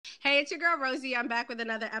Hey, it's your girl Rosie. I'm back with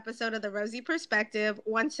another episode of the Rosie Perspective.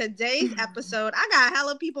 On today's episode, I got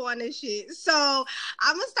hella people on this shit. So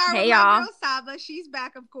I'm gonna start with my girl Saba. She's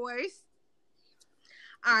back, of course.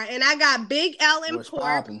 All right, and I got Big L and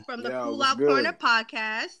Pork from the CoolOut Corner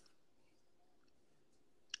podcast.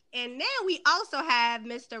 And then we also have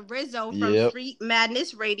Mr. Rizzo from Street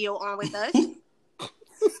Madness Radio on with us.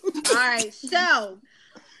 All right, so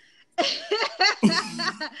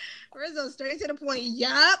Rizzo, straight to the point.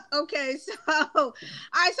 Yup. Okay, so all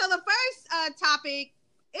right, so the first topic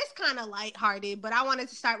is kind of lighthearted, but I wanted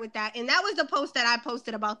to start with that. And that was the post that I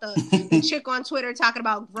posted about the chick on Twitter talking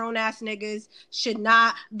about grown-ass niggas should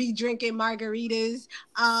not be drinking margaritas.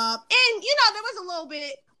 And, you know, there was a little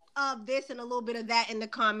bit of this and a little bit of that in the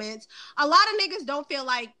comments. A lot of niggas don't feel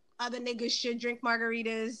like other niggas should drink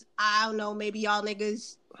margaritas. I don't know, maybe y'all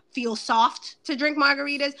niggas feel soft to drink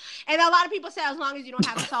margaritas. And a lot of people say as long as you don't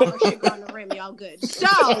have salt or sugar on the rim, y'all good. So,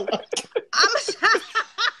 I'm gonna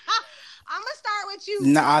start with you.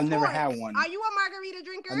 No, I've never had one. Are you a margarita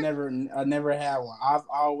drinker? I never had one. I've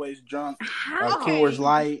always drunk Coors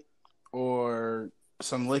Light or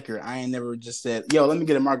some liquor. I ain't never just said, yo, let me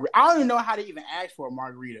get a margarita. I don't even know how to even ask for a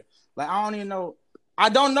margarita. Like, I don't even know. I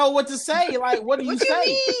don't know what to say. Like, what do you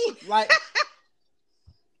say? Like,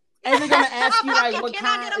 ain't they gonna ask you like what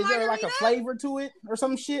kind? Is there like a flavor to it or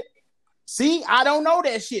some shit? See, I don't know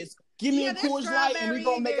that shit. Give me a Coors Light and we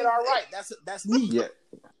gonna make it all right. That's me.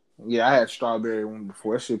 Yeah, I had strawberry one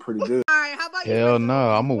before. That shit pretty good. All right, how about you? Hell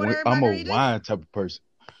no, I'm a wine type of person.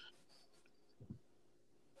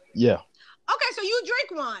 Yeah. Okay, so you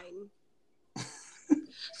drink wine.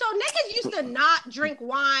 So niggas used to not drink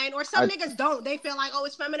wine, or some niggas don't. They feel like, oh,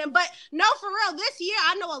 it's feminine. But no, for real, this year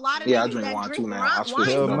I know a lot of niggas I drink that wine drink too now.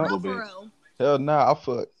 wine for real. Hell nah,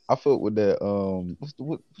 I fuck with that.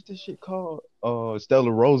 What's this shit called?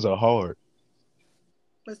 Stella Rosa hard.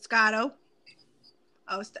 Moscato.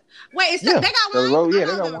 Oh, wait, they got wine. They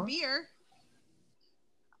got wine. Beer.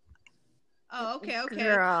 Oh, okay.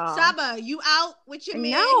 Girl. Saba, you out with your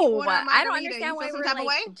man? No, I don't understand why we're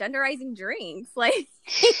like genderizing drinks. Like,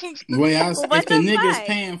 if the nigga's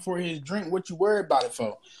paying for his drink, what you worried about it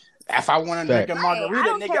for? If I want to drink a margarita,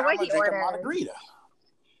 I'm gonna drink a margarita.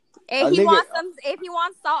 If he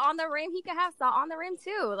wants salt on the rim, he can have salt on the rim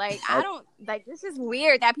too. Like, I don't like. This is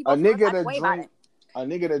weird that people feel that way about it. A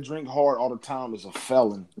nigga that drink hard all the time is a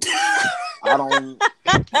felon. I don't want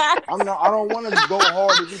to go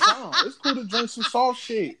hard every time. It's cool to drink some soft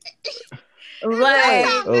shit.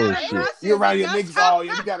 Right. Oh shit. You're right here, niggas all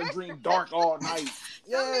you gotta drink dark all night.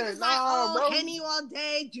 Yeah, bro. Henny all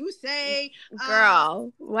day, Juice.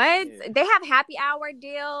 Girl, what? Yeah. They have happy hour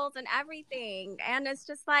deals and everything. And it's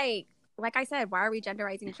just like I said, why are we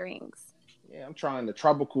genderizing drinks? Yeah, I'm trying the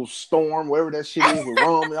tropical storm, whatever that shit is with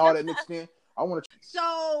rum and all that mixed in. I want to.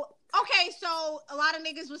 So a lot of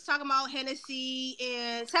niggas was talking about Hennessy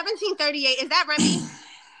in 1738. Is that Remy?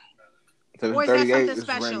 Or is that something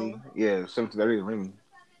special? Remy. Yeah, 1738 is Remy.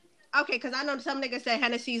 Okay, because I know some niggas say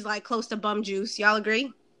Hennessy's like close to bum juice. Y'all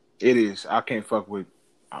agree? It is. I can't fuck with.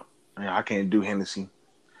 I can't do Hennessy.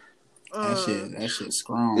 That shit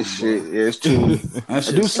strong. This shit, it's too.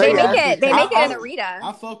 They make it in a Rita.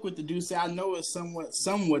 I fuck with the Douce. I know it's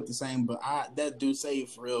somewhat the same, but that Douce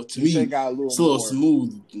for real to me, it's a little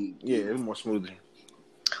smooth. Yeah, it's more smooth.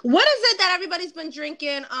 What is it that everybody's been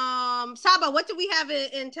drinking? Saba, what do we have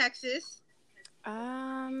in Texas?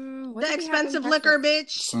 The expensive liquor, bitch.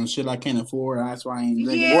 Some shit I can't afford. That's why I ain't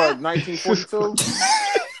drinking. Yeah. What, 1942?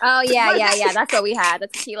 Oh yeah. That's what we had. The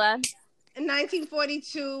tequila. In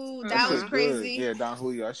 1942, that was crazy. Good. Yeah, Don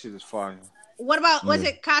Julio, that shit is fire. What about, was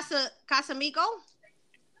it Casamigo?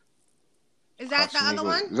 Is that the other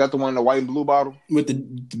one? Is that the one in the white and blue bottle? With the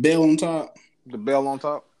bell on top? The bell on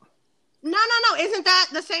top? No. Isn't that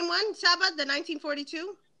the same one, Saba, the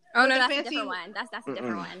 1942? Oh, no, that's a different one. That's a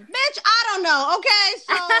different one. Bitch, I don't know, okay?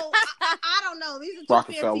 So, I don't know. These are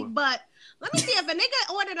too fancy, but let me see. If a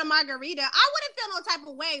nigga ordered a margarita, I wouldn't feel no type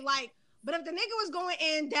of way, like, but if the nigga was going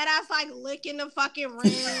in dead ass like licking the fucking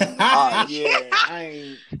rim, I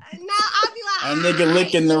ain't. Now I'll be like, a nigga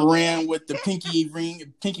licking the rim with the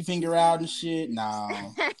pinky finger out and shit. Nah.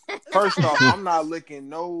 First off, I'm not licking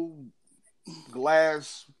no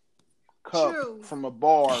glass cup from a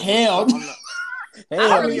bar. Hell.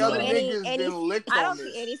 I don't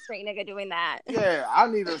see any straight nigga doing that. Yeah, I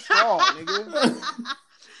need a straw, nigga.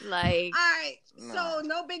 Like, all right, so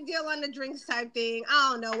no big deal on the drinks type thing. I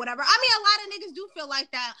don't know, whatever. I mean, a lot of niggas do feel like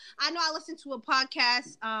that. I know I listened to a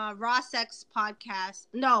podcast, Raw Sex podcast.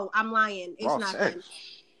 No, I'm lying. It's not them.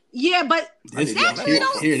 Yeah, but they actually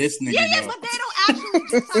don't. Here, this nigga. Yeah, but they don't actually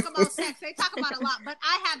just talk about sex. They talk about a lot. But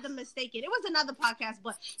I had them mistaken. It was another podcast,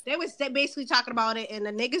 but they was basically talking about it, and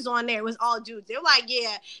the niggas on there, it was all dudes. They're like,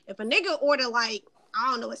 yeah, if a nigga order like, I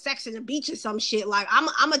don't know, a Sex on the Beach or some shit, like I'm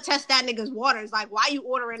gonna test that nigga's waters. Like, why you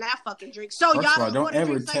ordering that fucking drink? So First y'all don't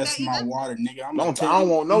ever test my water, nigga. I don't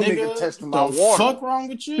want no nigga testing my water. Fuck wrong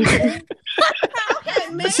with you?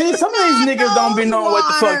 Okay, see, some of these niggas don't be knowing what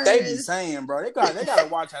the fuck they be saying, bro. They gotta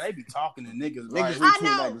watch how they be talking to niggas. Niggas read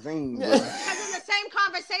magazines, bro. Because in the same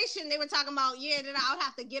conversation, they were talking about, then I would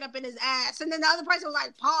have to get up in his ass, and then the other person was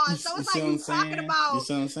like, pause. So it's like you talking about, you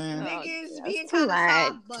see what I'm saying? Niggas being kind of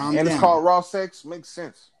soft, but and it's called raw sex. Makes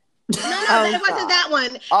sense. No, it wasn't that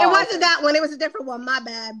one. It wasn't that one. It was a different one. My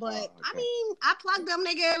bad. But I mean, I plugged them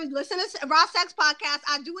niggas. Listen to Raw Sex Podcast.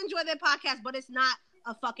 I do enjoy their podcast, but it's not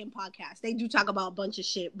a fucking podcast. They do talk about a bunch of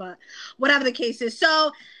shit, but whatever the case is.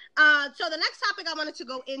 So the next topic I wanted to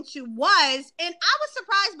go into was, and I was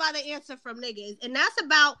surprised by the answer from niggas, and that's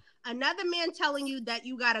about another man telling you that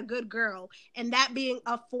you got a good girl, and that being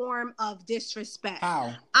a form of disrespect.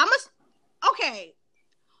 How? Okay.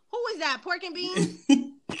 Who is that? Pork and Beans?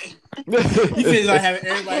 You feel like having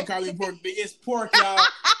everybody call me pork, but it's pork, y'all.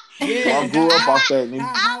 Yeah, I grew up off that, nigga.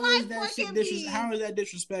 How is that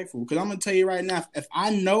disrespectful? Because I'm gonna tell you right now, if I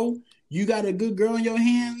know you got a good girl in your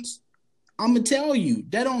hands, I'm gonna tell you.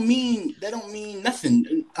 That don't mean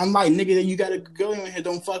nothing. I'm like, nigga, that you got a good girl in your hand,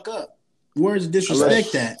 don't fuck up. Where's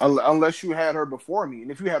disrespect unless you had her before me,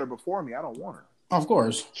 and if you had her before me, I don't want her. Of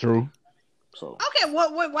course, true. So okay,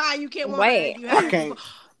 why you can't want her? I can't.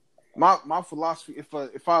 My philosophy, if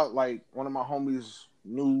I like one of my homies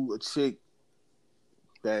knew a chick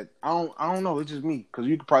that I don't know, it's just me, because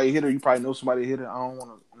you could probably hit her, you probably know somebody hit her. I don't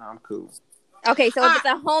want to. I'm cool. Okay, so if it's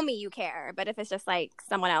a homie, you care, but if it's just like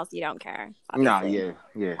someone else, you don't care. Obviously. Nah,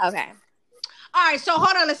 yeah. Okay. All right, so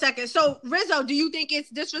hold on a second. So Rizzo, do you think it's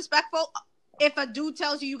disrespectful if a dude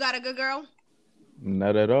tells you got a good girl?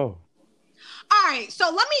 Not at all. All right, so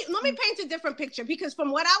let me paint a different picture, because from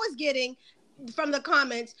what I was getting from the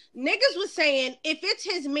comments, niggas was saying if it's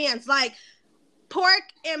his man's, like Pork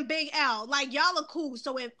and Big L, like y'all are cool.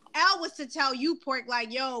 So if L was to tell you, Pork,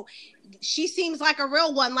 like, yo, she seems like a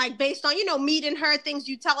real one, like based on, meeting her, things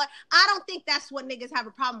you tell her, I don't think that's what niggas have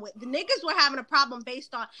a problem with. The niggas were having a problem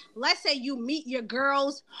based on, let's say you meet your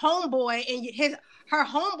girl's homeboy and her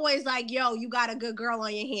homeboy is like, yo, you got a good girl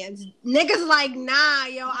on your hands. Niggas like, nah,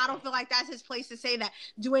 yo, I don't feel like that's his place to say that.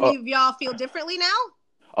 Do any of y'all feel differently now?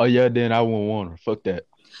 Oh yeah, then I wouldn't want her. Fuck that.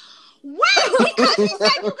 Wait, because he said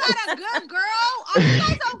you got a good girl? Are you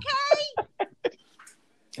guys okay?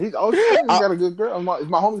 He's got a good girl. If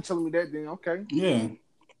my homie telling me that, then okay. Yeah.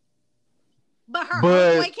 But her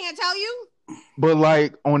homeboy can't tell you? But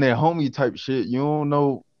like on that homie type shit, you don't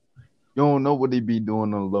know what they be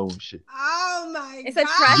doing on the low and shit. Oh my It's God. a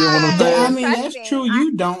trust. You know what I'm saying? I mean, that's true.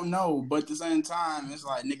 You don't know, but at the same time, it's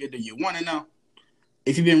like, nigga, do you want to know?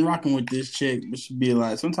 If you've been rocking with this chick, it should be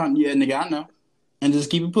like, sometimes, yeah, nigga, I know. And just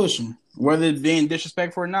keep it pushing. Whether it's being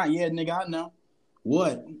disrespectful or not, yeah, nigga, I know.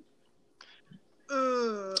 What?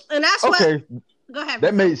 And that's okay. What... Go ahead.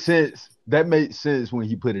 That made sense. That made sense when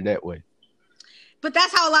he put it that way. But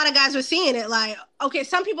that's how a lot of guys were seeing it. Like, okay,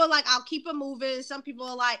 some people are like, I'll keep it moving. Some people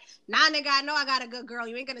are like, nah, nigga, I know I got a good girl.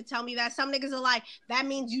 You ain't going to tell me that. Some niggas are like, that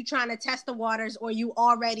means you trying to test the waters, or you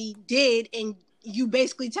already did, and you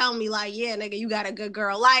basically tell me like, yeah, nigga, you got a good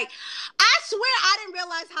girl. Like, I swear I didn't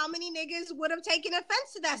realize how many niggas would have taken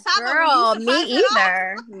offense to that. Saba, girl, me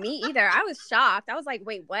either. Me either. I was shocked. I was like,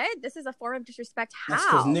 wait, what? This is a form of disrespect.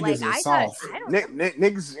 How? Niggas like, is soft.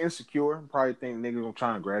 Niggas is insecure. Probably think niggas are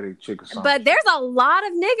trying to grab a chick or something. But there's a lot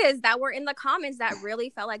of niggas that were in the comments that really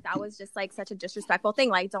felt like that was just like such a disrespectful thing.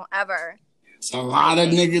 Like, don't ever. It's a lot of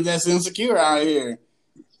niggas that's insecure out here.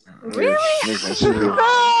 Really? Hey,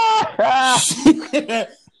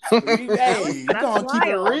 you gonna keep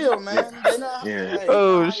it real, man.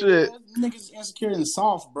 Shit. Niggas insecure and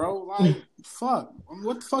soft, bro. Like, fuck.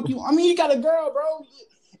 What the fuck you? I mean, you got a girl, bro.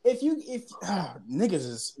 If niggas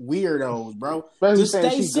is weirdos, bro. Just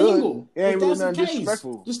stay single. It ain't really nothing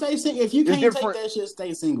disrespectful. Just stay single. If you can't take that shit,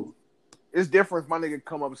 stay single. It's different if my nigga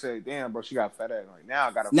come up and say, "Damn, bro, she got fat ass." Like, now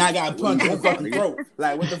I gotta punch her fucking throat.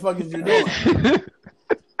 Like, what the fuck is you doing?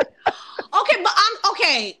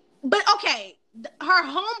 Okay. Her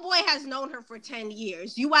homeboy has known her for 10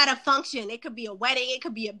 years. You at a function. It could be a wedding. It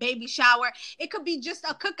could be a baby shower. It could be just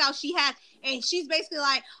a cookout she had. And she's basically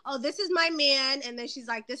like, oh, this is my man. And then she's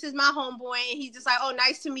like, this is my homeboy. And he's just like, oh,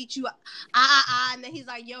 nice to meet you. And then he's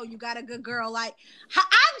like, yo, you got a good girl. Like,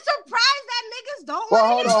 I'm surprised that niggas don't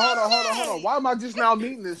want to hold on. Why am I just now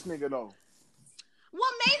meeting this nigga, though?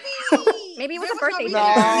 Well, maybe Maybe it was there a birthday reason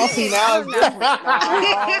thing. for No, it. now it's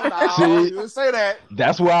different. No, See? you didn't say that.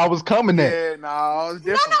 That's where I was coming at. Yeah, no, it's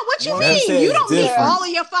No, different. what you Once you mean? say You it's don't meet different. all of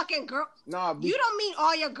your fucking girl. Nah, You don't meet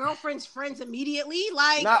all your girlfriend's friends immediately.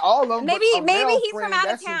 Like, not all of them. Maybe but a male he's friend, from out of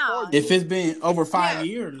that's town. important. If it's been over 5 Yeah.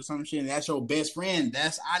 years or some shit, and that's your best friend.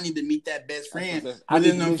 I need to meet that best friend I need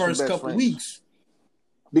within to the meet some first best couple friends. weeks.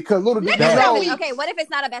 Because little did you Niggas know, don't meet- Okay, what if it's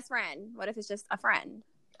not a best friend? What if it's just a friend?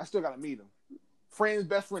 I still gotta meet them. Friends,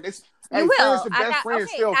 best friend. It's You will. friends and At best that- friends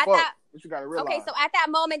okay, still at fuck. that- But you gotta realize. Okay, so at that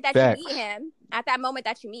moment that Facts. you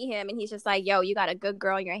meet him, and he's just like, "Yo, you got a good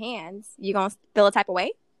girl in your hands," you gonna feel a type of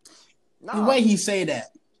way? nah. The way he say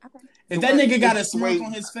that. Okay. If that nigga got a It's the smirk way-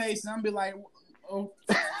 on his face, and I'm be like, oh,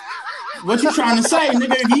 what you trying to say,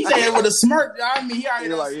 nigga? If he say it with a smirk, I mean, he already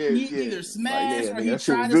You're like, yeah, he yeah. either smashed Like, or yeah, he that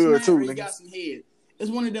shit tried was to good smash too, or he nigga. got some head.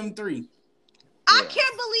 It's one of them three. I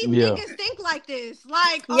can't believe Yeah. niggas think like this.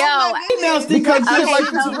 Like, Yo, oh my females goodness. think Because like shit Okay, like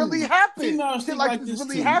so- this really happens. Females Shit think like like this this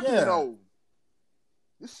really too, happens yeah. though.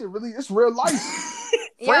 This shit really, it's real life.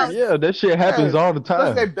 Yo, Yeah, that shit happens all the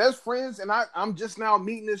Plus, they time. best friends, and I'm just now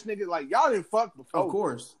meeting this nigga. Like y'all didn't fuck before. Of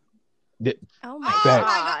course. oh my Oh Facts.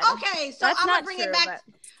 my god. Okay, so That's I'm not gonna bring it true, back.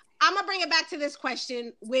 but- I'm gonna bring it back to this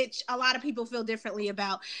question, which a lot of people feel differently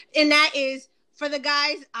about, and that is for the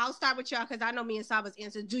guys. I'll start with y'all because I know me and Saba's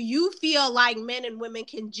answer. Do you feel like men and women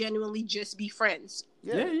can genuinely just be friends?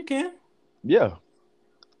 Yeah, you can. Yeah.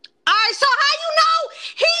 All right, so how you know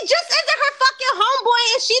he just isn't her fucking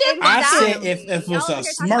homeboy and she didn't? I fuck said him? if it Y'all was over a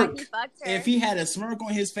here talking about smirk, he fucked her. if he had a smirk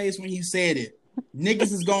on his face when he said it,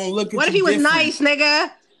 niggas is gonna look at What if you he was different. nice,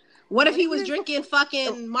 nigga? What if What he if was he- drinking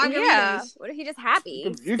fucking margaritas? Yeah. What if he just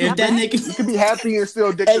happy? You If can, that you nigga can be happy and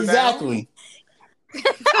still dick her down. exactly.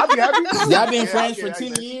 I'll be happy. too. Y'all been Yeah, friends I for get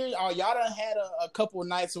 10 that. years. Oh, y'all done had a couple of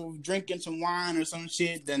nights of drinking some wine or some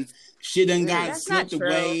shit. Then shit done got That's not slipped true.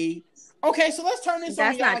 away. Okay, so let's turn this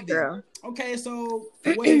That's on y'all not then. true. Okay, so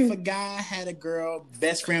what if a guy had a girl,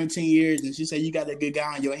 best friend for 10 years, and she said, you got a good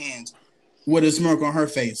guy on your hands with a smirk on her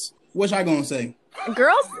face? What y'all gonna say?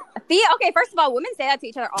 Girls, okay, first of all, women say that to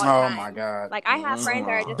each other all the Oh time. my God. Like, I have friends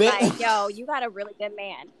that are just Bet- like, yo, you got a really good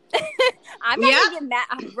man. I'm not Yep. gonna get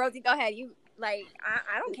mad. Rosie, go ahead. You, like,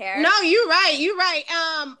 I don't care. No, you're right. You're right.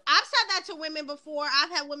 I've said that to women before. I've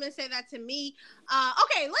had women say that to me.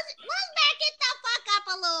 Okay, let's back it the fuck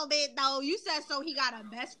up a little bit though. You said so he got a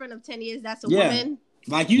best friend of 10 years. That's a Yeah. woman.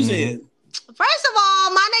 Like you said. First of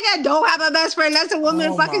all, my nigga don't have a best friend. That's a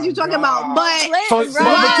woman. Oh Fuck is my you talking God. about? But So, Right. but you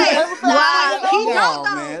have a best Right. friend, He though? don't, No,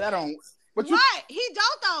 though. man, that don't. But you, what? He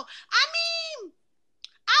don't though. I mean,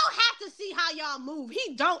 I'll have to see how y'all move.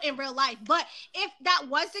 He don't in real life. But if that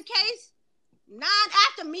was the case, I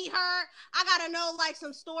have to meet her. I gotta know like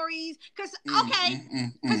some stories. Cause okay.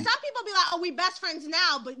 Cause some people be like, "Oh, we best friends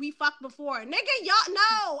now, but we fucked before." Nigga, y'all,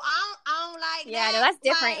 no, I don't like that. Yeah, no, that's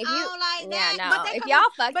different. Like, If you- I don't like yeah, that. no. But they If could y'all be,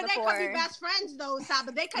 fucked but they could before- be best friends though, Sa,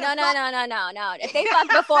 but they could. No. If they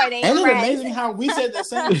fucked before, they ain't Ain't it friends. amazing how we said the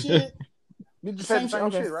same shit? you just said the same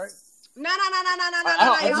Okay. shit, right? No. I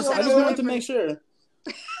Y'all just said it was wanted to different. make sure.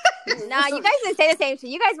 Nah, you guys didn't say the same shit.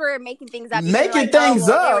 You guys were making things up. You Making were like, things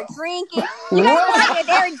They up? were drinking. You guys were like,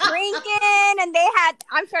 they were drinking, and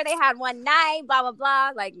I'm sure they had one night, blah, blah,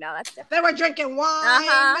 blah. Like, no, that's different. They were drinking wine.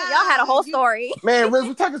 Uh-huh. Y'all had a whole story. Man, Riz,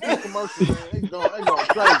 we're taking this commercial, man. They going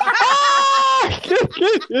crazy.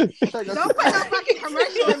 Take us Don't to- put no fucking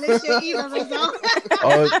commercial in this shit either, Rizzo.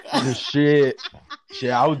 Oh, the shit.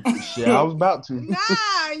 I was about to.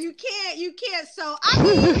 Nah, you can't. So I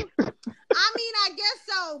mean, I guess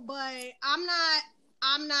so, but I'm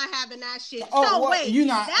not having that shit. Oh, so what? wait, You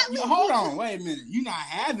not? that leads Hold me on, wait a minute. You not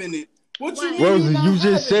having it? What you What? mean? Rosie, not you just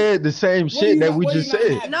having said the same What shit you that not- we what just you not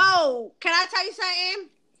said. having? No, can I tell you something?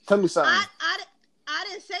 Tell me something. I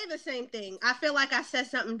didn't say the same thing. I feel like I said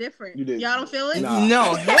something different. You did. Y'all don't feel it? Nah.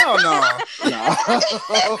 No, hell no. Nah.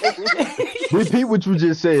 Repeat what you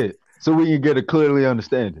just said so we can get a clearly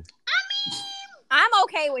understanding. I'm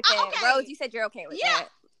okay with it. Okay. Rose, you said you're okay with Yeah. it.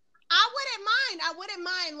 I wouldn't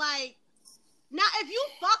mind. Like, now if you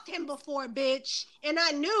fucked him before, bitch, and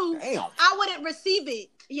I knew, Damn. I wouldn't receive it.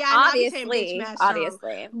 Yeah, I know I'm saying bitch mad strong.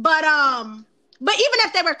 Obviously. But even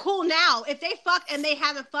if they were cool now, if they fucked and they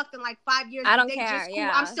haven't fucked in like 5 years, I don't they care, just cool,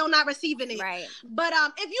 yeah. I'm still not receiving it. Right. But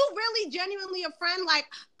if you really genuinely a friend, like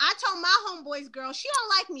I told my homeboy's girl, she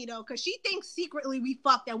don't like me though, because she thinks secretly we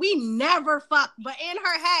fucked, that we never fucked. But in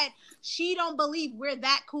her head, she don't believe we're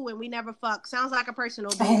that cool and we never fuck. Sounds like a personal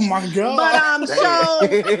bitch. Oh my God. But so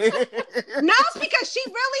no, it's because she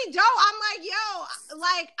really don't. I'm like, yo,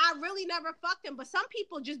 like I really never fucked him. But some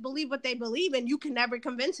people just believe what they believe and you can never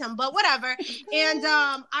convince him. But whatever. And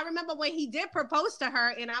I remember when he did propose to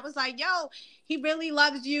her and I was like, yo, he really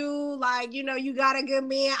loves you. Like, you know, you got a good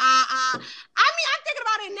man. I mean, I'm thinking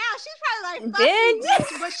about it now. She's probably like, fuck you,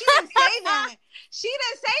 bitch. But she didn't say that. She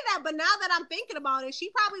didn't say that. But now that I'm thinking about it, she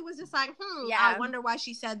probably was just like, I wonder why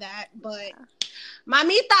she said that. But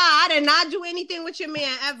Mamita, I did not do anything with your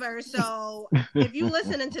man ever. So if you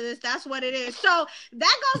listening to this, that's what it is. So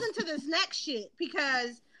that goes into this next shit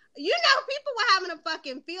because, you know, people were having a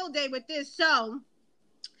fucking field day with this. So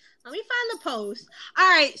let me find the post. All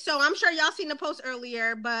right, so I'm sure y'all seen the post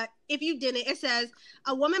earlier, but if you didn't, it says,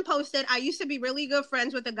 a woman posted, I used to be really good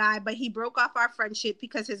friends with a guy, but he broke off our friendship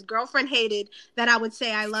because his girlfriend hated that I would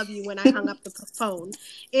say I love you when I hung up the phone.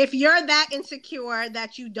 If you're that insecure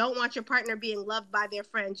that you don't want your partner being loved by their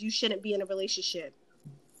friends, you shouldn't be in a relationship.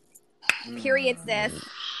 Period, sis.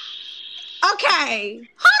 Okay.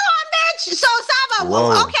 Hold on, bitch. So,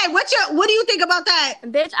 Saba, okay, what do you think about that?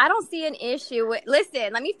 Bitch, I don't see an issue with...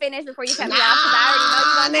 Listen, let me finish before you cut me off, because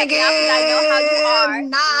I already know you're going to cut me off because I know how you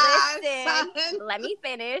are. Listen, let me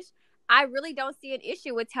finish. I really don't see an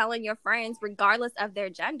issue with telling your friends, regardless of their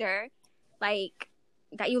gender, like,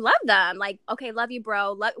 that you love them. Like, okay, love you,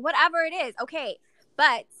 bro. Whatever it is, okay.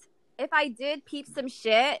 But if I did peep some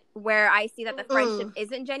shit where I see that the friendship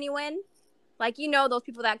isn't genuine... Like, you know, those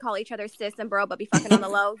people that call each other sis and bro, but be fucking on the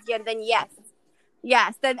low. Yeah, then yes.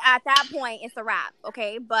 Then at that point, it's a wrap.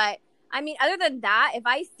 Okay. But I mean, other than that, if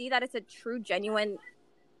I see that it's a true, genuine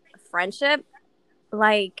friendship,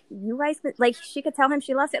 like you guys, like she could tell him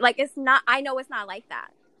she loves it. Like, it's not, I know it's not like that.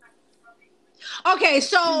 Okay,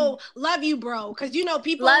 so love you, bro. Because you know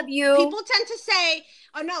people love you. People tend to say,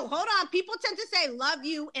 oh no, hold on. People tend to say love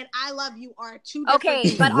you and I love you are two different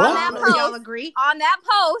things. But on that post, y'all agree? On that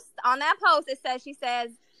post, she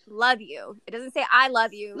says love you. It doesn't say I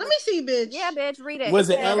love you. Let me see, bitch. Yeah, bitch, read it.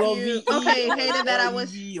 Was it LOVE? Okay, hated that I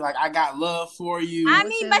was like I got love for you. I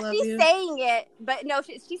mean, but she's saying it. But no,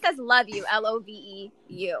 she says love you,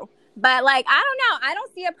 LOVEU. But, like, I don't know. I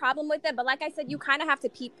don't see a problem with it. But like I said, you kind of have to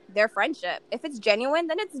peep their friendship. If it's genuine,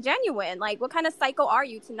 then it's genuine. Like, what kind of psycho are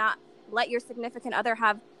you to not let your significant other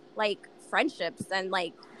have, like, friendships and,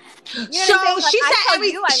 like... You know so like, she said I love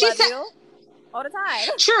you all the time.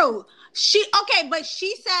 True. But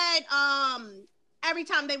she said every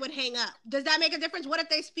time they would hang up. Does that make a difference? What if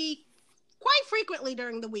they speak quite frequently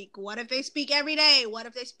during the week? What if they speak every day? What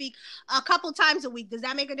if they speak a couple times a week? Does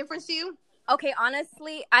that make a difference to you? Okay,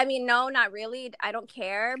 honestly, I mean, no, not really. I don't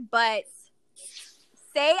care. But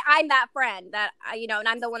say I'm that friend that, you know, and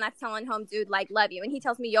I'm the one that's telling home, dude, like, love you. And he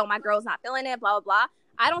tells me, yo, my girl's not feeling it, blah, blah, blah.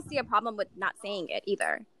 I don't see a problem with not saying it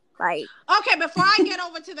either. Like, okay, before I get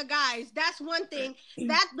over to the guys, that's one thing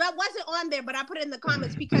that wasn't on there, but I put it in the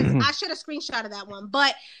comments because I should have screenshotted that one.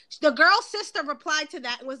 But the girl's sister replied to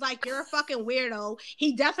that and was like, "You're a fucking weirdo.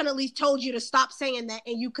 He definitely told you to stop saying that,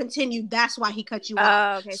 and you continued. That's why he cut you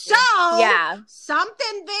off." Okay, so yeah,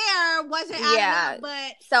 something there wasn't adding up.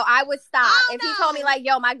 But so I would stop if he told me like,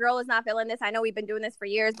 "Yo, my girl is not feeling this. I know we've been doing this for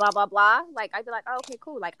years. Blah blah blah." Like I'd be like, "Oh, okay,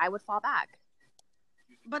 cool." Like I would fall back.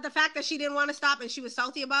 But the fact that she didn't want to stop and she was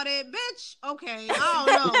salty about it, bitch, okay, I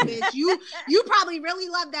don't know, bitch. You probably really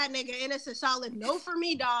love that nigga, and it's a solid no for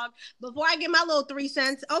me, dog. Before I get my little 3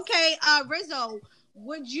 cents, okay, Rizzo,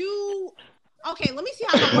 would you... Okay, let me see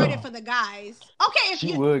how I word it for the guys. Okay, if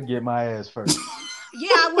she would get my ass first. Yeah,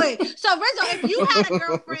 I would. So, Rizzo, if you had a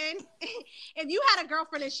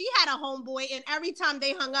girlfriend and she had a homeboy, and every time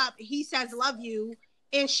they hung up, he says love you,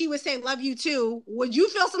 and she would say love you too, would you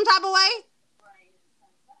feel some type of way?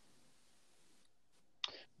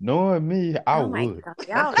 Knowing me, I would. I'm a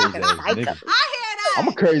crazy ass nigga. I hear that. I'm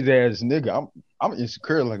a crazy ass nigga. I'm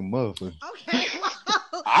insecure like a motherfucker. Okay.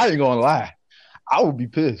 I ain't gonna lie. I would be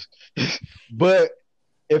pissed. But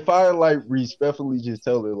if I like respectfully just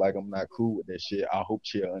tell her like I'm not cool with that shit, I hope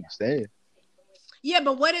she'll understand. Yeah,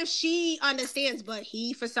 but what if she understands, but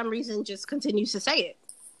he for some reason just continues to say it?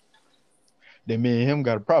 Then me and him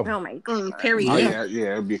got a problem. Oh my god. Period. Oh,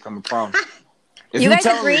 yeah, it'd become a problem. You guys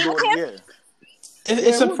agree with him? Yeah.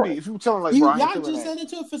 It's a if you tell her like, y'all just said it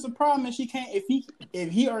too. If it's a problem, and she can't,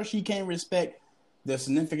 if he or she can't respect the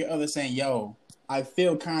significant other saying, "Yo, I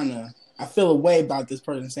feel a way about this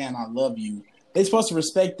person saying I love you." They supposed to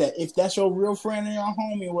respect that. If that's your real friend and your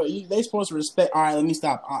homie, they supposed to respect. All right, let me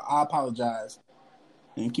stop. I apologize.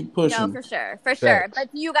 and keep pushing. No, for sure.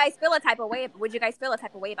 But do you guys feel a type of way? Would you guys feel a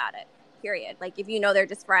type of way about it? Period. Like if you know they're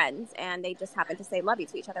just friends and they just happen to say love you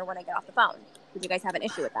to each other when they get off the phone, would you guys have an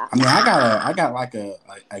issue with that? I mean, I got like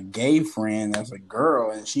a gay friend that's a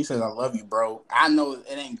girl, and she says I love you, bro. I know it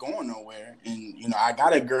ain't going nowhere, and you know I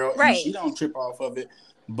got a girl, and she don't trip off of it,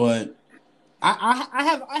 but I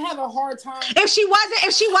have a hard time. If she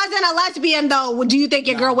wasn't a lesbian though, do you think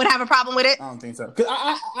your girl would have a problem with it? I don't think so. Because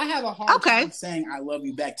I have a hard time saying I love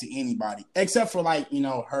you back to anybody, except for like, you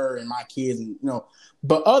know, her and my kids, and you know,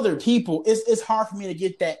 but other people, it's hard for me to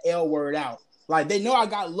get that L word out. Like they know I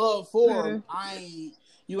got love for them.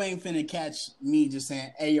 You ain't finna catch me just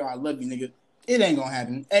saying, "Hey yo, I love you, nigga." It ain't gonna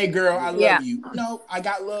happen. Hey girl, I love you. No, I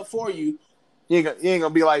got love for you. You ain't gonna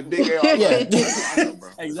be like Big L.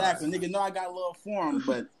 Exactly, nigga. No, I got love for him,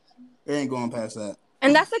 but it ain't going past that.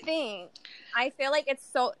 And that's the thing. I feel like it's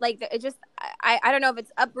so like it just. I don't know if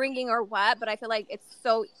it's upbringing or what, but I feel like it's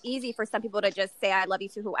so easy for some people to just say "I love you"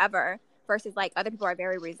 to whoever, versus like other people are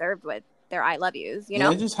very reserved with their "I love yous." You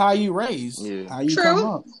know, it's just how you raise, how you come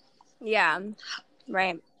up. Yeah,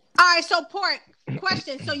 right. All right, so Port,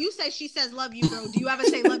 question. So you say she says love you, bro. Do you ever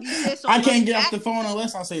say love you, sis? I can't get off the phone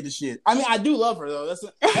unless I say the shit. I mean, I do love her though. That's my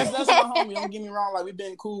homie. Don't get me wrong. Like we've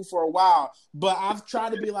been cool for a while, but I've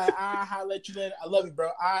tried to be like, I holler at you later. I love you, bro.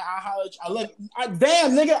 I holler at you. I love you.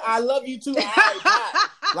 Damn, nigga, I love you too.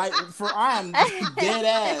 Like I'm dead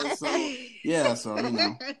ass. So yeah, so you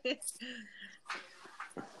know.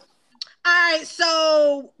 All right,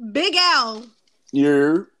 so Big L.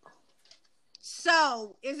 Yeah.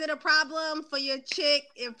 So, is it a problem for your chick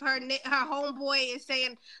if her homeboy is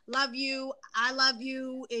saying "love you," "I love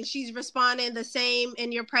you," and she's responding the same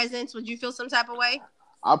in your presence? Would you feel some type of way?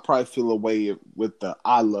 I probably feel a way with the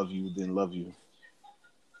 "I love you" than "love you."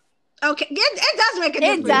 Okay, it does make a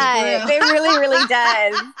difference. It does. It really, really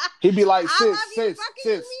does. He'd be like,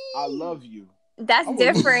 "Sis, I love you." That's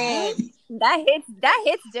different. That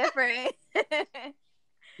hits different.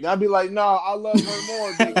 I'd be like, no, I love her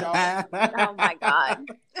more, big dog. Oh my god.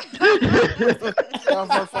 Off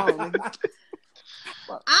her phone, nigga.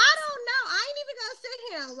 I don't know. I ain't even gonna sit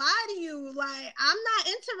here and lie to you. Like, I'm not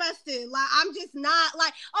interested. Like, I'm just not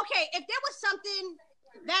like. Okay, if there was something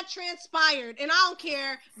that transpired, and I don't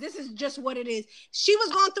care, this is just what it is. She was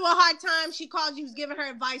going through a hard time. She called you, was giving her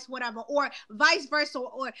advice, whatever, or vice versa,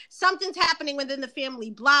 or something's happening within the family,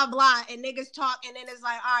 blah blah, and niggas talk, and then it's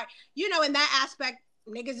like, all right, you know, in that aspect.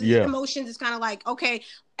 Niggas' emotions is kind of like, okay,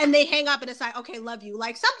 and they hang up and it's like, okay, love you.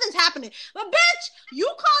 Like, something's happening. But, bitch, you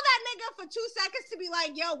call that nigga for 2 seconds to be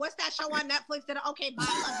like, yo, what's that show on Netflix? That okay, bye,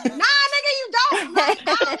 love you. Nah, nigga, you don't. Like,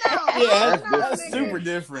 I don't know. Yeah, that's super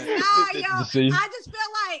different. Nah, yo, I just feel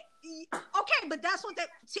like, okay, but that's what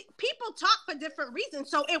people talk for different reasons.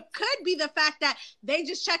 So it could be the fact that they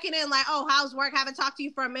just checking in like, oh, how's work? Haven't talked to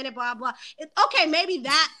you for a minute, blah, blah. Okay, maybe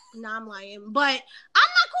that. Nah, I'm lying. But I'm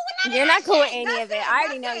not cool with none You're of not that cool shit. with any of it. I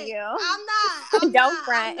already know you. I'm not. Don't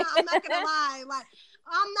front. I'm not going to lie. Like,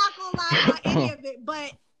 I'm not going to lie about any of it.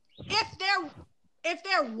 But if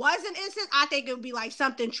there was an instance, I think it would be like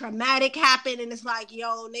something traumatic happened and it's like,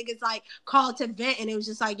 yo, niggas like called to vent and it was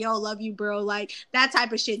just like, yo, love you, bro. Like that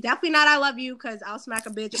type of shit. Definitely not I love you because I'll smack a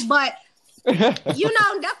bitch. But, you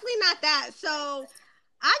know, definitely not that. So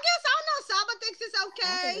I guess, I don't know. Saba thinks it's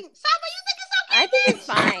okay. Saba, you think it's okay? I think it's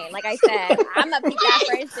fine. Like I said, I'm going to peep that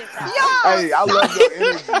friendship though. Hey, I love your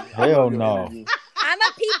energy. Hell no. I'm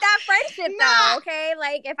going to peep that friendship though, okay?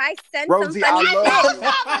 Like if I send Rosie, some funny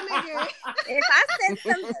shit.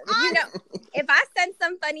 If I send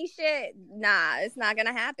some funny shit, nah, it's not going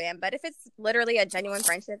to happen. But if it's literally a genuine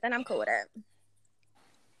friendship, then I'm cool with it.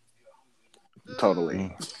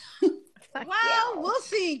 Totally. Well, we'll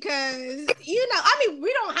see, because, you know, I mean,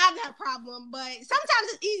 we don't have that problem, but sometimes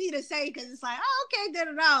it's easy to say because it's like, oh, okay,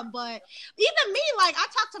 da-da-da, but even me, like, I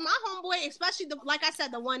talk to my homeboy, especially, like I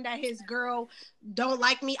said, the one that his girl don't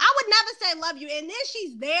like me, I would never say love you, and then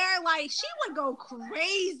she's there, like, she would go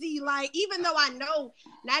crazy, like, even though I know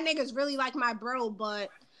that nigga's really like my bro, but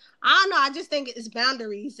I don't know. I just think it's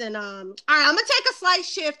boundaries. And all right, I'm gonna take a slight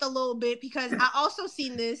shift a little bit because I also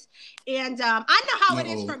seen this, and I know how it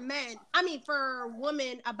is for men. I mean, for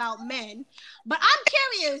women about men. But I'm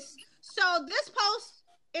curious. So this post,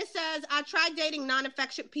 it says, "I tried dating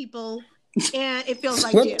non-affectionate people, and it feels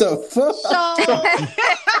like what the fuck?" So,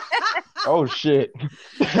 oh shit!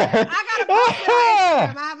 I gotta post it on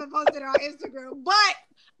Instagram. I haven't posted it on Instagram, but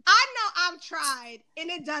I know I've tried, and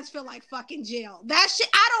it does feel like fucking jail. That shit,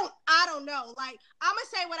 I don't know. Like, I'm gonna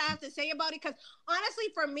say what I have to say about it, because honestly,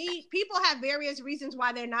 for me, people have various reasons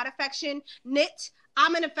why they're not affectionate.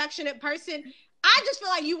 I'm an affectionate person. I just feel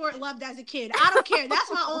like you weren't loved as a kid. I don't care.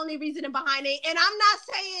 That's my only reasoning behind it. And I'm not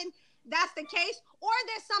saying that's the case or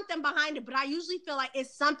there's something behind it, but I usually feel like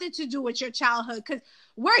it's something to do with your childhood because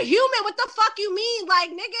we're human. What the fuck you mean? Like,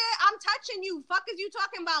 nigga, I'm touching you. Fuck is you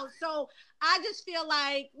talking about? So I just feel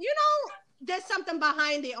like, there's something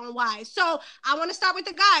behind it on why. So I want to start with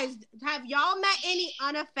the guys. Have y'all met any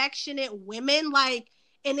unaffectionate women? Like,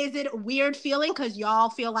 and is it a weird feeling because y'all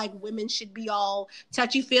feel like women should be all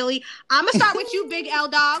touchy-feely? I'm going to start with you, Big L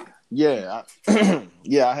Dog. Yeah.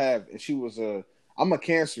 Yeah, I have. And she was I'm a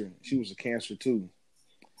Cancer. She was a Cancer too.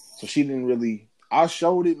 So she didn't really, I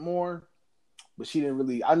showed it more, but she didn't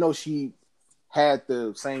really, I know she had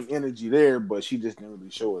the same energy there, but she just didn't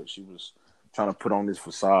really show it. She was trying to put on this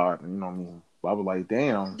facade, you know what I mean? But I was like,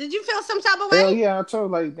 damn. Did you feel some type of way? Hell yeah, I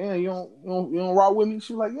told her, like, damn, you don't rock with me?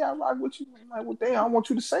 She was like, yeah, I rock with you. I'm like, well, damn, I want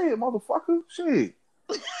you to say it, motherfucker. Shit.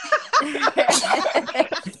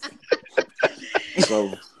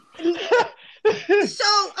 So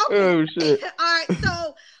okay. Oh shit. All right,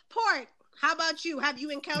 so Port, how about you? Have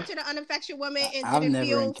you encountered an unaffectionate woman and did it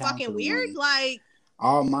feel fucking weird? One. Like,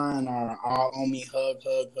 all mine are all on me, hug.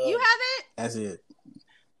 You haven't? That's it.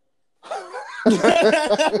 All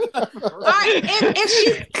right,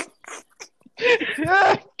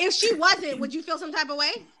 if she wasn't, would you feel some type of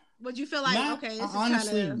way? Would you feel like, okay, this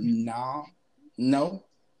honestly, is kinda... no.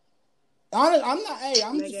 I'm not. Hey,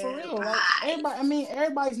 I'm just for real. Like,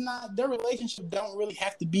 everybody's not. Their relationship don't really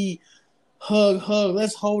have to be hug.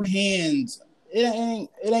 Let's hold hands. It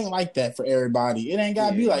ain't like that for everybody. It ain't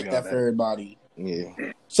gotta be like that for everybody. Yeah.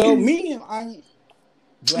 So me,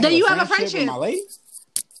 do you have a friendship with my lady?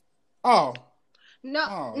 Oh. No.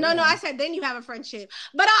 I said then you have a friendship.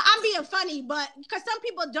 But I'm being funny, but because some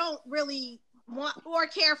people don't really want or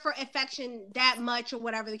care for affection that much or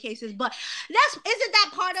whatever the case is. But isn't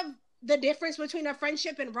that part of the difference between a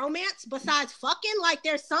friendship and romance besides fucking? Like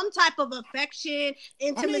there's some type of affection,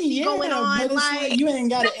 intimacy going on. But like you ain't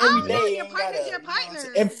got it every day. Your partner's your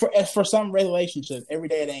partner. And for some relationships, every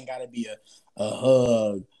day it ain't gotta be a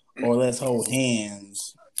hug or let's hold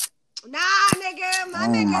hands. Nah, nigga, my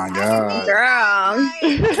nigga's God. Hugging me.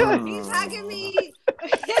 Girl. He's hugging me.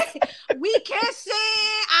 We kissing.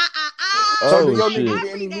 So do your nigga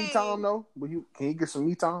get any me time though? Can you get some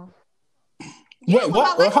me time? Yeah,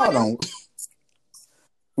 what? Hold on.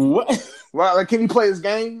 What? Well, like, can he play his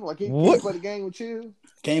game? Like, can he play the game with you?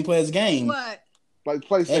 Can he play his game? What? Like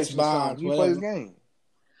PlayStation. Xbox, can he play his game?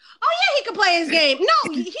 Oh yeah, he can play his game.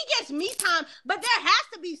 No, he gets me time, but there has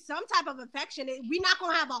to be some type of affection. We're not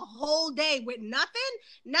gonna have a whole day with nothing.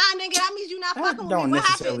 Nah, nigga, that means you're not fucking with me. What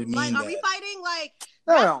happened? Like, are we fighting? Like,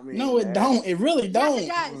 that don't mean no, it don't. It really don't.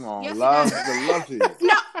 Yes, it does. Yes, love, it does. love to you.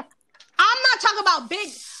 No, I'm not talking about big.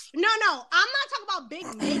 No, I'm not talking about big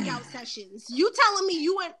makeout sessions. You telling me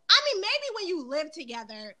you and maybe when you live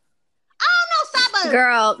together. I don't know, Saba.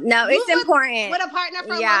 Girl, no, it's important. With a partner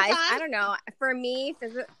for a long time? I don't know. For me,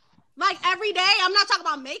 like every day, I'm not talking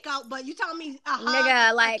about makeout, but you telling me a hug,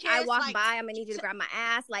 nigga, like kiss, I walk like, by, I'm gonna need you to grab my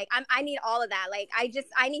ass. Like I need all of that. Like I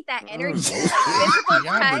need that energy. Physical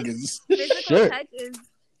touch is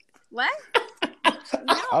what?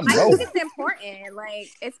 No, I think it's important. Like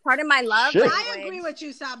it's part of my love. I agree with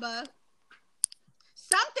you, Saba.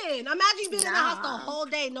 Something. Imagine you being in the house the whole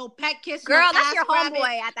day, no pet kiss, girl. No that's your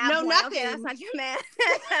homeboy at that point. Nothing. Okay, that's not your man.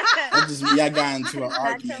 Y'all got into an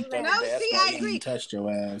argument. I agree. He touched your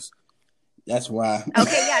ass. That's why.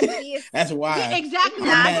 Okay, yeah, that's why. Yeah,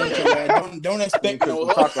 exactly. Don't expect no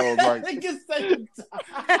tacos, right?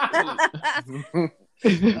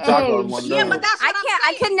 Yeah, but that's what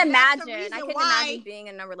I couldn't imagine being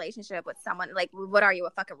in a relationship with someone like, what are you, a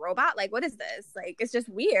fucking robot? Like, what is this? Like, it's just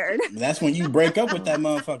weird. That's when you break up with that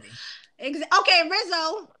motherfucker. Okay,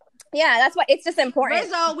 Rizzo. Yeah, that's what. It's just important.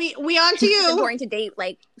 Rizzo, we on to you. It's important to date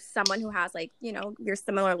like someone who has like your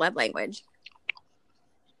similar love language.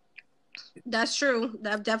 That's true.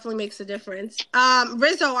 That definitely makes a difference.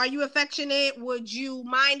 Rizzo, are you affectionate? Would you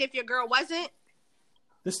mind if your girl wasn't?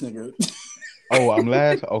 This nigga. Oh, I'm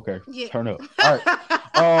last? Okay. Yeah. Turn up. All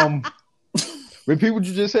right. Repeat what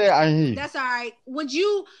you just said. I hear you. That's all right. Would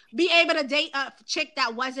you be able to date a chick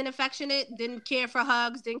that wasn't affectionate, didn't care for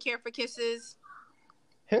hugs, didn't care for kisses?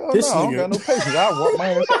 Hell no, I don't got no patience. I walk my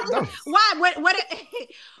ass out the door. Why? What?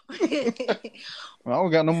 I don't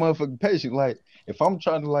got no motherfucking patience. Like, if I'm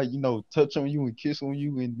trying to touch on you and kiss on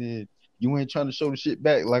you and then you ain't trying to show the shit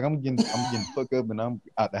back, like I'm getting fucked up and I'm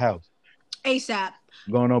out the house. ASAP.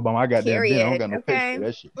 Going on by my goddamn dinner. I don't got no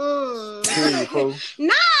patience for that shit. Period, bro.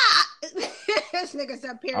 Nah. This nigga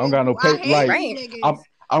said period. I don't got no patience. Like,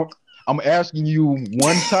 I'm asking you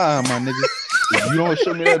one time, my nigga. If you don't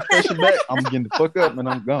show me that affection back, I'm getting the fuck up and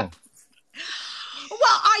I'm gone.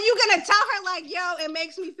 you gonna tell her like, yo, it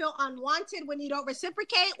makes me feel unwanted when you don't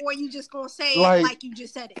reciprocate, or you just gonna say it like you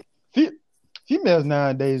just said it? Females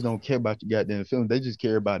nowadays don't care about your goddamn feelings. They just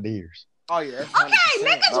care about theirs. Oh yeah. Okay,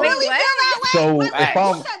 niggas really feel that way. So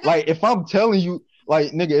if I'm telling you,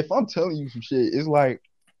 like, nigga, if I'm telling you some shit, it's like,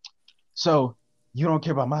 so you don't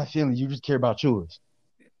care about my feelings, you just care about yours.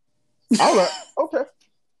 I'm like, okay,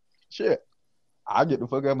 shit. I'll get the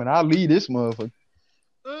fuck up and I'll leave this motherfucker.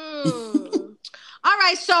 All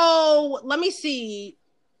right, so let me see.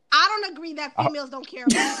 I don't agree that females don't care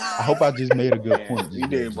about guys. I hope I just made a good point. You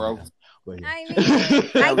did, bro. I mean,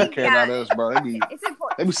 I think care about us, bro. It's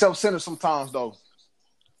important. They be self-centered sometimes, though.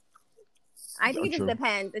 I think it just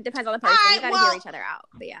depends. It depends on the person. You gotta hear each other out.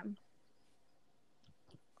 But yeah.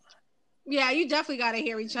 Yeah, you definitely got to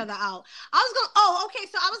hear each other out. So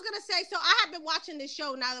I was going to say, so I have been watching this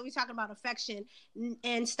show now that we're talking about affection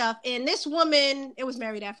and stuff. And this woman, it was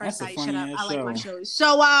Married at First Sight. Shut up. I like my shows.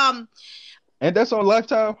 So, and that's on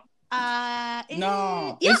Lifetime?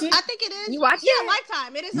 No. Yeah, I think it is. You watch it?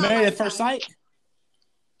 Lifetime. It is on Married at First Sight?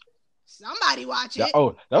 Somebody watch it.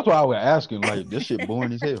 Oh, that's why I was asking. Like, this shit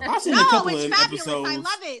boring as hell. I've seen a couple of fabulous. episodes. I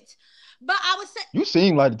love it. But I would say you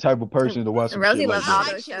seem like the type of person to watch some Rosie shit loves like all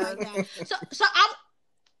that. those shows. Like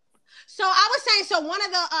so I was saying, so one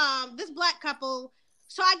of the this black couple,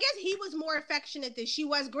 so I guess he was more affectionate than she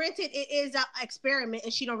was. Granted, it is an experiment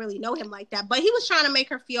and she don't really know him like that, but he was trying to make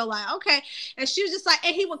her feel like okay, and she was just like,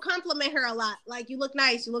 and he would compliment her a lot, like you look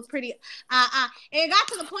nice, you look pretty, and it got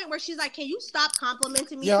to the point where she's like, can you stop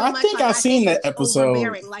complimenting me so much? I think like, I've seen that episode.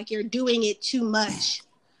 Like you're doing it too much.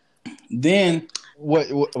 Then what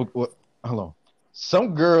hold on.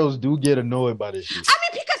 Some girls do get annoyed by this shit. I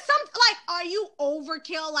mean, because are you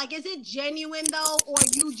overkill? Like, is it genuine though, or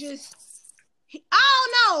you just? I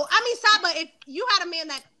don't know. I mean, but if you had a man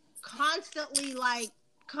that constantly like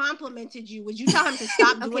complimented you, would you tell him to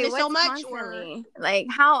stop doing it so much, constantly? Or like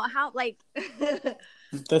how like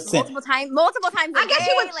multiple times? I guess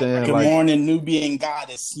you would say, "Good morning, Nubian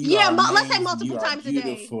goddess." Let's say multiple times a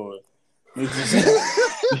day.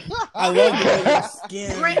 I love the way your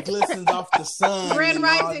skin glistens off the sun. Grand and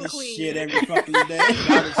rising all this queen. Shit every fucking day.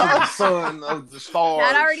 The sun of the stars.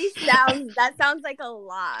 That already sounds like a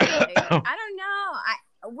lot. Like, I don't know.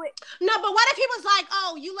 No, but what if he was like,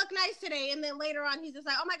 "Oh, you look nice today," and then later on he's just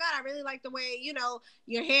like, "Oh my god, I really like the way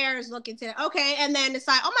your hair is looking today." Okay, and then it's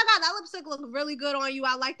like, "Oh my god, that lipstick looks really good on you.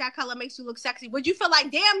 I like that color. Makes you look sexy." Would you feel like,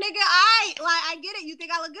 "Damn, nigga, I get it. You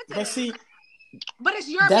think I look good today?" But see. But it's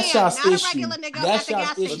your man, not a regular nigga at the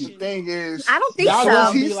gas station. The thing is, I don't think y'all so.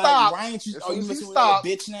 gonna be like, why ain't you messing with that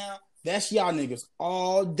bitch now? That's y'all niggas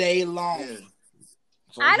all day long. Yeah.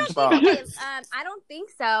 So I don't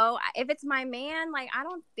think so. If it's my man, like I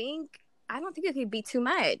don't think it could be too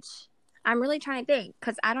much. I'm really trying to think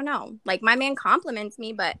because I don't know. Like my man compliments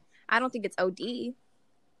me, but I don't think it's OD.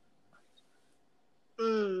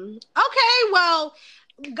 Okay, well.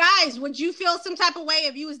 Guys, would you feel some type of way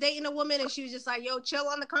if you was dating a woman and she was just like, "Yo, chill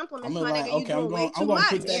on the compliments, my nigga. You doing way too much." I'm gonna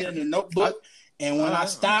put that in the notebook, and when I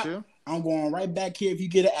stop, I'm going right back here. If you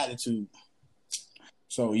get an attitude,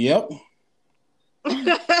 so yep.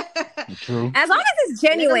 True. As long as it's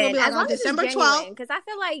genuine, like as long as December it's genuine, because I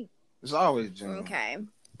feel like it's always genuine. Okay.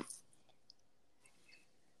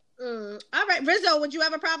 All right, Rizzo, would you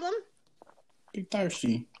have a problem? You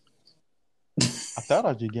thirsty? I thought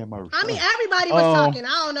I just get my response. I mean, everybody was talking. I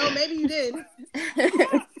don't know. Maybe you did.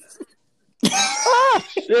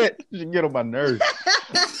 Shit. You get on my nerves.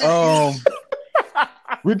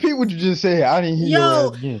 Repeat what you just said. I didn't hear your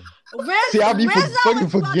ass again. See, I'll be fucking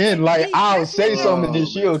forgetting. Like, I'll say something and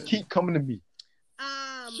she'll keep coming to me.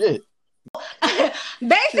 Shit.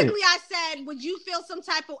 Basically, I said, would you feel some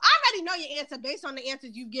type of... I already know your answer based on the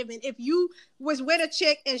answers you've given. If you was with a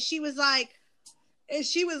chick and she was like,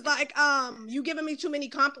 you giving me too many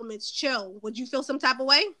compliments, chill. Would you feel some type of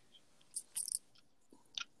way?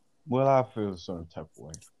 Well, I feel some type of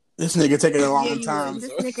way. This nigga taking a long time.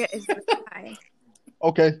 This nigga is high.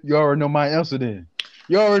 Okay, you already know my answer then.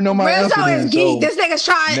 You already know my answer then. Is geek. So this nigga's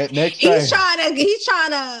trying. He's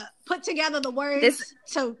trying to put together the words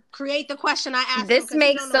to create the question I asked. This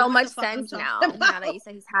makes so much sense now. Now that you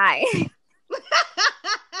say he's high.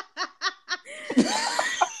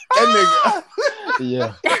 That nigga.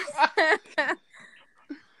 Yeah.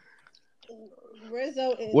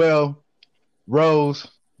 Rizzo is... Well, Rose,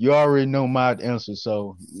 you already know my answer,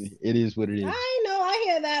 so it is what it is. I know, I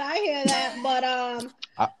hear that, but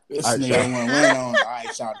this nigga went on. All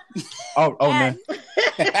right, shout it. Oh man.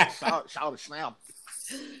 Shout it, snap.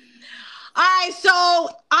 All right, so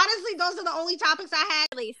honestly, those are the only topics I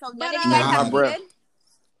had. So none of you guys have muted?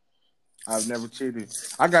 I've never cheated.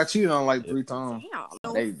 I got cheated on like 3 times.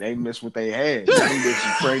 Damn. They missed what they had. They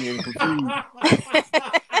bitches pregnant and confused.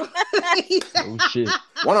 Oh shit.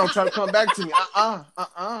 One of them trying to come back to me.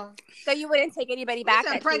 So you wouldn't take anybody back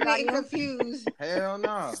that cheated pregnant on and you? confused. Hell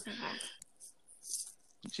no.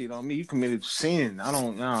 You cheat on me, you committed sin. I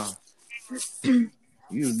don't know.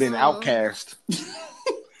 You've been outcast.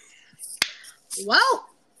 Well,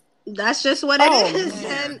 that's just what it is.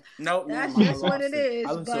 Man. And nope, that's man, just what it is.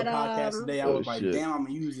 I listened to a podcast today. I was like, shit. damn, I'm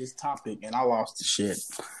gonna use this topic, and I lost the shit.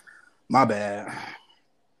 My bad.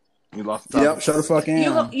 You lost the topic. Yep, shut the fuck in.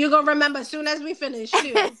 You gonna remember as soon as we finish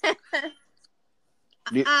too.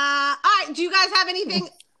 Yeah. All right. Do you guys have anything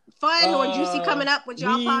fun or juicy coming up with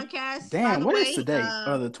y'all podcast? Damn, what is today?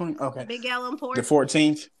 The 20. Okay, Big L Import. the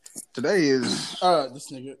 14th. Today is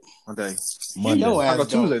This nigga. what day? Monday. I go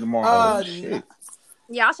Tuesday tomorrow. Shit.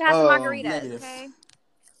 Y'all should have some margaritas, negative. okay?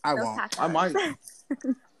 I Those won't. tacos. I might.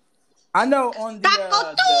 I know on the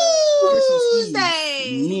Christmas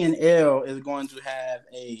Eve, me and Elle is going to have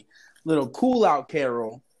a little CoolOut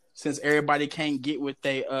carol since everybody can't get with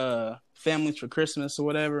their families for Christmas or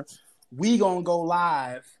whatever. We gonna go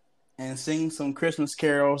live and sing some Christmas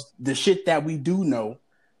carols, the shit that we do know,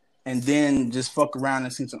 and then just fuck around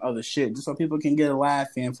and sing some other shit, just so people can get a laugh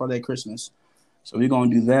in for their Christmas. So we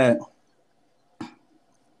gonna do that.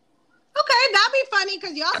 Okay, that'd be funny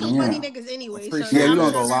because y'all some funny niggas anyway. So Yeah, we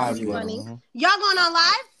gonna go that'd be live. funny. Y'all going on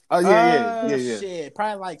live? Oh yeah. Shit,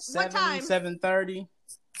 probably like 7:30.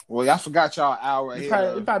 Well, I forgot y'all hour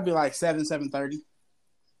ahead. It'd probably be like 7:30.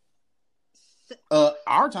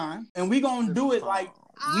 Our time, and we gonna do it like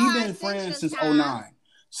we've been friends since 2009.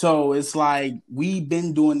 So it's like we've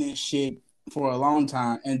been doing this shit for a long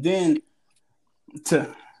time, and then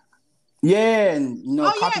and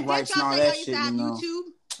copyrights and all that shit. You know, YouTube?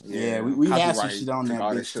 Yeah, we had some shit on that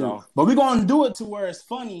bitch too. But we're gonna do it to where it's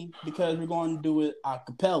funny because we're gonna do it a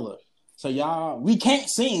cappella. So y'all, we can't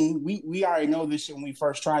sing. We already know this shit when we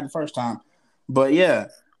first tried the first time. But yeah,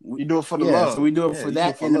 you do it for the love. So we do it for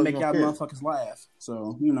that and to make y'all motherfuckers laugh.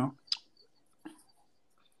 So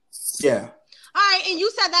yeah. All right, and you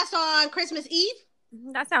said that's on Christmas Eve?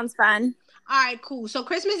 That sounds fun. All right, cool. So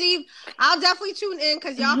Christmas Eve, I'll definitely tune in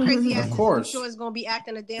because y'all crazy ass. Of course. I'm sure it's gonna be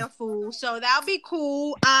acting a damn fool. So that'll be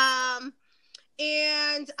cool.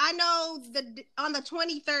 And I know on the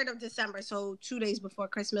 23rd of December, so 2 days before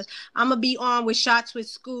Christmas, I'm gonna be on with Shots with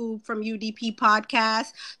Scoob from UDP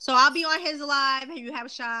Podcast. So I'll be on his live. You have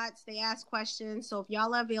shots. They ask questions. So if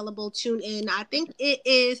y'all are available, tune in. I think it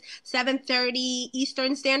is 7:30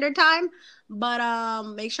 Eastern Standard Time. But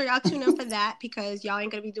make sure y'all tune in for that because y'all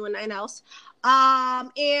ain't gonna be doing nothing else. And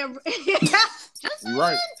you're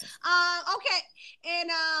right. Okay. And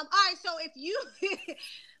all right, so if you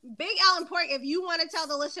Big Alan Pork, if you want to tell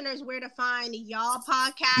the listeners where to find y'all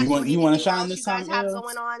podcast, you want to shine this time? You guys have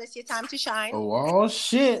going on. It's your time to shine. Oh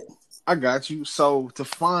shit! I got you. So to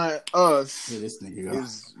find us this nigga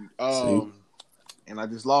is and I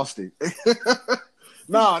just lost it.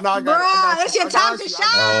 No, I got it. It's your time to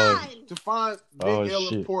shine. To find Big L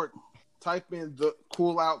and Pork, type in the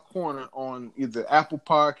CoolOut Corner on either Apple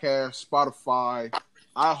Podcasts, Spotify,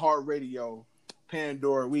 iHeartRadio,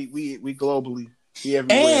 Pandora. We globally.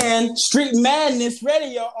 And Street Madness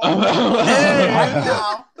Radio right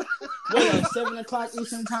now. What, 7:00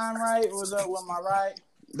 Eastern Time, right? Was up? Am I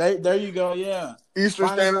right? There you go. Yeah, Eastern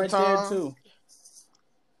Standard Time there too.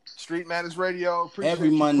 Street Madness Radio. Appreciate every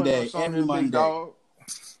Monday. Every Monday.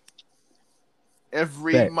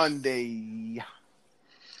 Every Monday.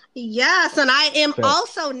 Yes, and I am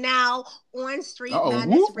also now on Street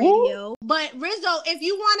Madness Radio. But Rizzo, if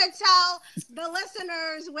you want to tell the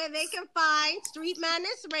listeners where they can find Street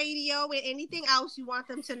Madness Radio and anything else you want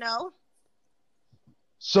them to know.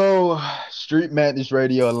 So, Street Madness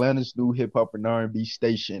Radio, Atlanta's new hip hop and R&B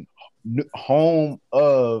station, home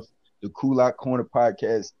of the CoolOut Corner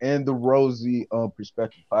podcast and the Rosie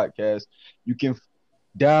Perspective podcast. You can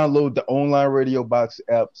download the online Radio Box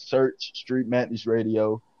app, search Street Madness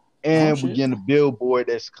Radio, and we're getting a billboard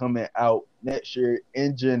that's coming out next year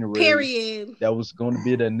in January. Period. That was going to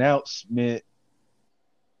be the announcement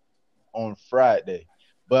on Friday,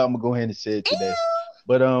 but I'm gonna go ahead and say it today.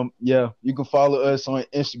 But yeah, you can follow us on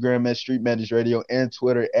Instagram at Street Madness Radio and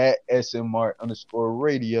Twitter at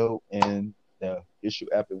SMR_radio, and the issue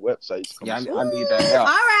app and websites. Yeah, I need that help.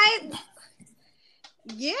 All right.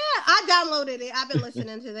 Yeah, I downloaded it. I've been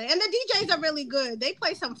listening to that. And the DJs are really good. They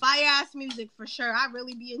play some fire-ass music for sure. I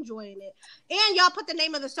really be enjoying it. And y'all put the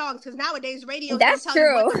name of the songs because nowadays radio That's don't tell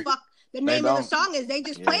true. you what the fuck the name of the song is. They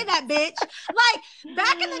just play that bitch. Like,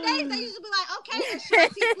 back in the days, they used to be like, okay, it's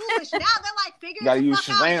Shorty Foolish. Now they're like, figure it the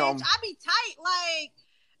fuck out, bitch. I be tight. Like,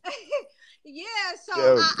 Yeah, so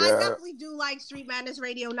I definitely do like Street Madness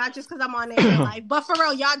Radio, not just because I'm on there in real life, but for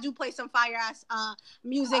real, y'all do play some fire ass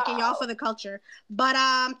music and y'all for the culture. But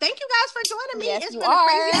thank you guys for joining me. Yes, it's you been a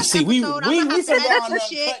crazy ass episode. We I'm gonna have to edit some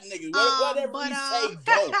shit. shit. Whatever we say,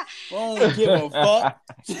 go. We don't give a fuck.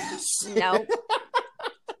 Nope.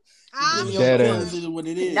 That is what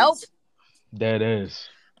it is. Nope. That is.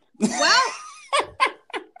 Well.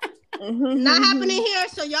 Not happening here,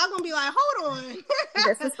 so y'all gonna be like, hold on.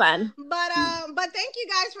 This is fun. But thank you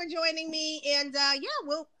guys for joining me, and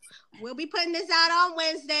we'll be putting this out on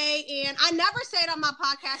Wednesday. And I never say it on my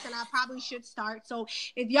podcast, and I probably should start. So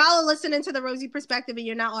if y'all are listening to the Rosie Perspective and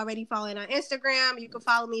you're not already following on Instagram, you can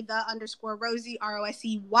follow me _Rosie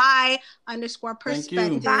ROSEY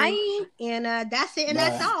 _perspective. Bye. And that's it, and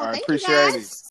that's all. I Thank you appreciate guys. it.